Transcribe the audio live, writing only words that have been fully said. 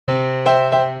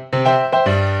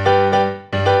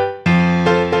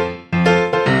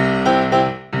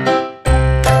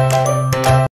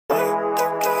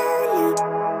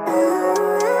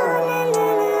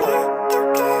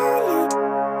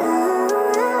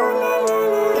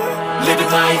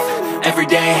Living life,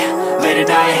 everyday, late at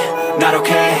night, not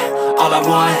okay. All I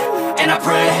want, and I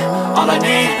pray, all I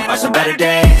need are some better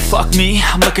days. Fuck me,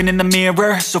 I'm looking in the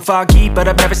mirror, so foggy, but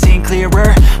I've never seen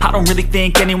clearer. I don't really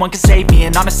think anyone can save me,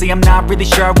 and honestly I'm not really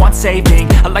sure I want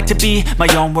saving. I like to be my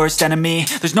own worst enemy.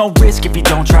 There's no risk if you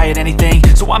don't try at anything,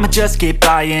 so I'ma just keep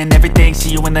buying everything.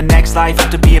 See you in the next life,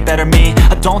 hope to be a better me.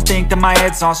 I don't think that my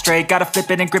head's on straight, gotta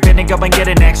flip it and grip it and go and get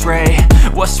an x-ray.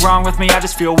 What's wrong with me? I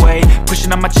just feel weight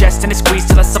pushing on my chest and it squeezes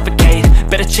till I suffocate.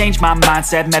 Better change my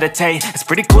mindset, meditate. It's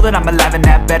pretty cool that I'm alive and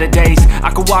have better days.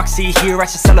 I could walk, see, hear, I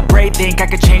should celebrate. Think I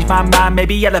could change my mind,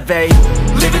 maybe elevate.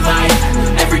 Living life,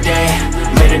 everyday,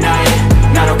 late at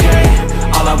night, not okay.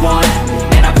 All I want,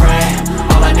 and I pray,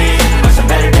 all I need are some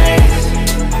better days.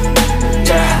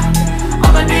 Yeah,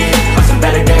 all I need are some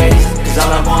better days. Cause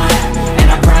all I want,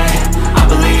 and I pray, I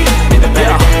believe in the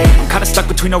better days. I'm kinda stuck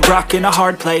between a rock and a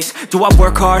hard place. Do I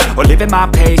work hard or live at my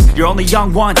pace? You're only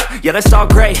young once, yeah that's all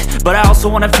great, but I also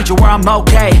want a future where I'm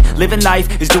okay. Living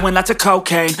life is doing lots of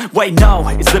cocaine. Wait no,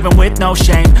 it's living with no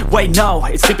shame. Wait no,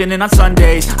 it's sleeping in on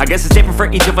Sundays. I guess it's different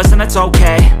for each of us and that's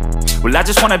okay. Well I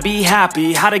just wanna be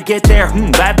happy, how to get there?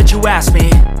 Glad that you asked me.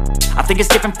 I think it's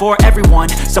different for everyone.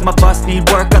 Some of us need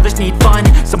work, others need fun.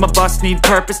 Some of us need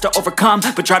purpose to overcome.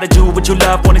 But try to do what you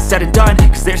love when it's said and done.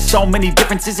 Cause there's so many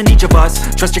differences in each of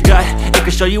us. Trust your gut, it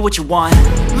can show you what you want.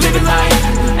 Living life,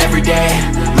 everyday,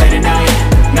 late at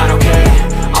night, not okay.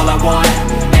 All I want,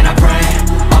 and I pray,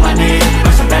 all I need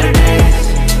are some better days.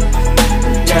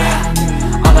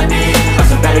 Yeah, all I need are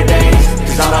some better days.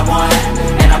 Cause all I want,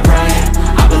 and I pray,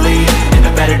 I believe in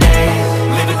the better days.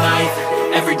 Living life,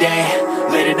 everyday,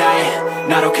 late at night,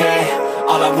 not okay.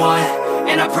 All I want,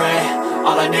 and I pray,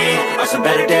 all I need are some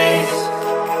better days.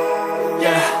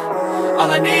 Yeah,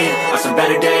 all I need are some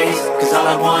better days. Cause all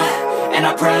I want, and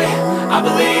I pray, I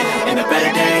believe in the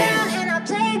better days. And I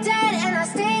play dead and I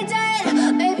stay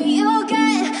dead. Baby, you'll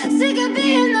get sick of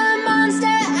being the monster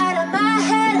out of my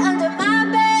head, under my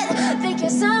bed. Think you're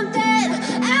something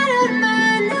out of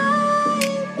my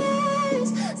nightmares,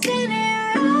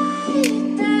 standing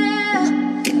right there.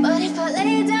 But if I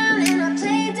lay down and I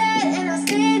play dead and I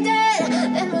stay dead,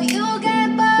 then will you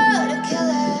get bored of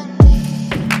killing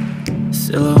me?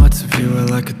 Silhouettes of you are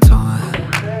like a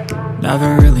taunt.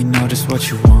 Never really know just what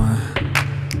you want.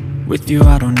 With you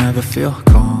I don't ever feel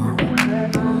calm.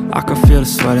 I can feel the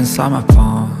sweat inside my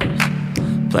palms.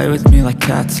 Play with me like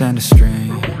cats and a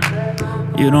string.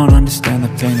 You don't understand the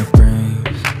pain it brings.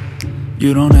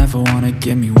 You don't ever wanna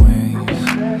give me wings.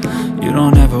 You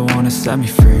don't ever wanna set me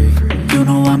free. You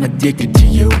know I'm addicted to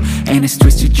you, and it's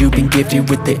twisted, you've been gifted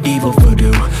with the evil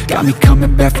voodoo. Got me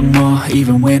coming back for more,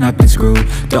 even when I've been screwed.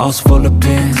 Dolls full of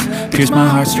pins, pierce my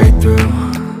heart straight through.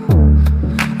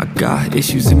 I got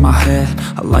issues in my head,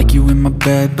 I like you in my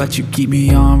bed, but you keep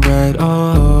me on red.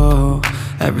 Oh,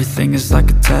 everything is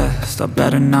like a test, I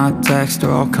better not text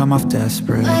or I'll come off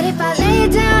desperate. But if I lay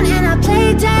down and I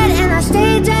play dead and I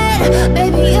stay dead,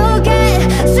 baby you'll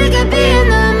get sick of being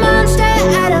the monster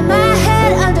out of my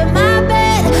head, under my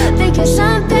bed. Think you're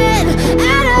something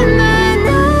out of my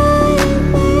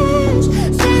nightmares,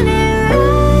 standing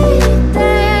right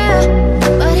there.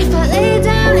 But if I lay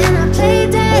down and I play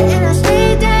dead and I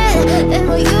stay dead, then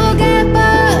will you get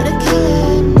bored of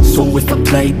killing me? So if I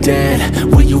play dead,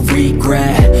 will you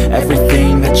regret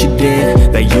everything that you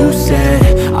did, that you said?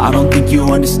 I don't think you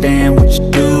understand what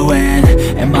you're doing,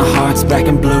 and my heart's black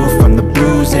and blue from the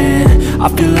bruising. I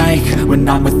feel like when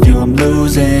I'm with you I'm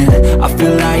losing. I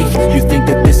feel like you think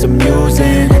that this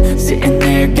amusing, sitting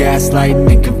there gaslighting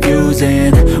and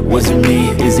confusing. Was it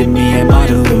me? Is it me? Am I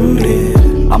deluded?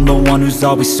 I'm the one who's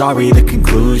always sorry, the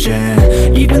conclusion.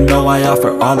 Even though I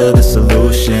offer all of the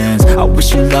solutions, I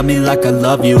wish you loved me like I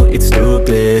love you, it's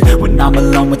stupid. When I'm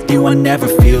alone with you I never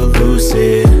feel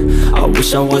lucid. I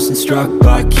wish I wasn't struck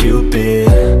by Cupid.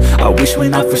 I wish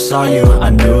when I first saw you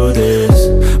I knew this.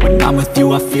 When I'm with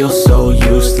you I feel so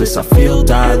useless, I feel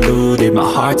diluted, my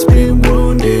heart's been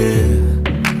wounded.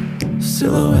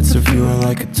 Silhouettes of you are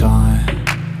like a taunt.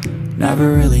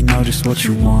 Never really know just what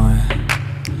you want.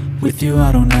 With you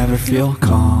I don't ever feel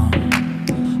calm.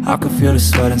 I can feel the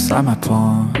sweat inside my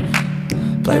palms.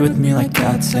 Play with me like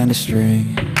cats and a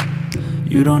string.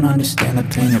 You don't understand the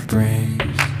pain it brings.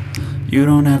 You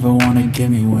don't ever wanna give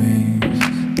me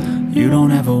wings. You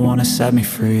don't ever wanna set me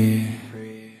free.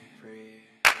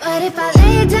 But if I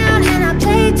lay down and I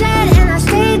play dead and I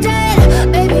stay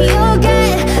dead, baby you'll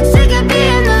get sick of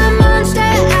being the monster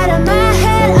out of my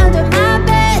head, under my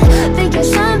bed. Think you're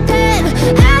something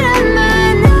out of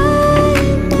my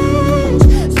nightmares,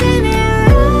 standing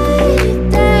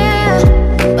right there.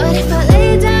 But if I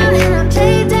lay down and I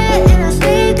play dead and I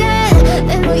stay dead,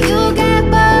 then will you get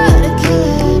bored of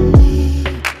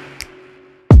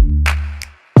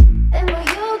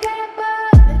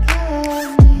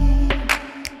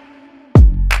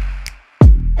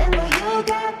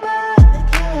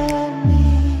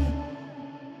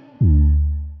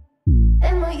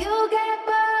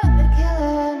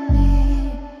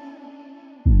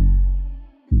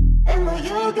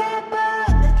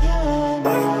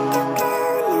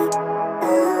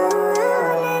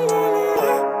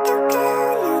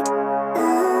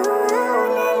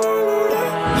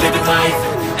Living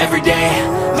life, everyday,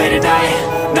 late at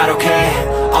night, not okay.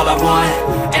 All I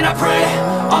want, and I pray,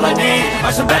 all I need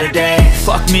are some better days.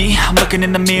 Fuck me, I'm looking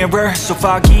in the mirror, so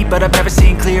foggy, but I've never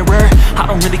seen clearer. I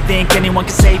don't really think anyone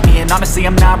can save me, and honestly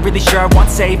I'm not really sure I want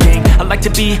saving. I like to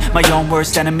be my own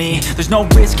worst enemy. There's no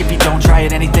risk if you don't try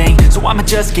at anything, so I'ma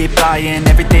just keep buying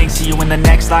everything. See you in the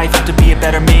next life, have to be a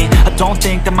better me. I don't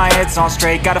think that my head's on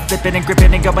straight, gotta flip it and grip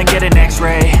it and go and get an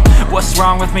x-ray. What's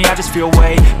wrong with me? I just feel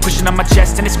weight pushing on my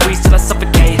chest and it squeezes till I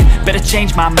suffocate. Better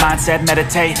change my mindset,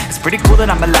 meditate. It's pretty cool that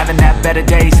I'm alive and have better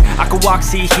days. I could walk,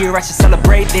 see, hear, I should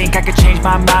celebrate. Think I could change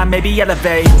my mind, maybe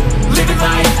elevate. Living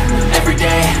life,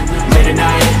 everyday, late at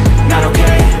night, not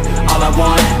okay. All I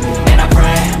want, and I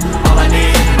pray, all I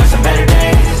need are some better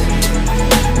days.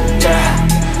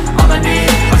 Yeah, all I need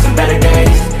are some better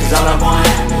days. Cause all I want,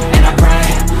 and I pray,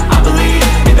 I believe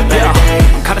in the better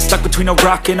days. I'm kinda stuck between a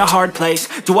rock and a hard place.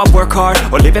 Do I work hard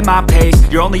or live at my pace?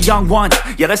 You're only young once,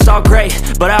 yeah that's all great,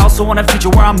 but I also want a future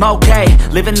where I'm okay.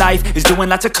 Living life is doing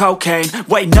lots of cocaine.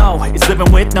 Wait no, it's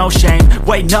living with no shame.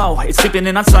 Wait no, it's sleeping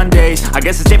in on Sundays. I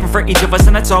guess it's different for each of us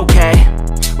and that's okay.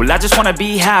 Well I just wanna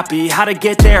be happy, how to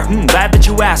get there? Glad that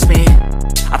you asked me.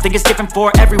 I think it's different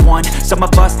for everyone. Some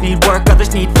of us need work,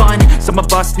 others need fun. Some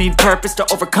of us need purpose to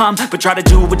overcome, but try to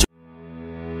do what you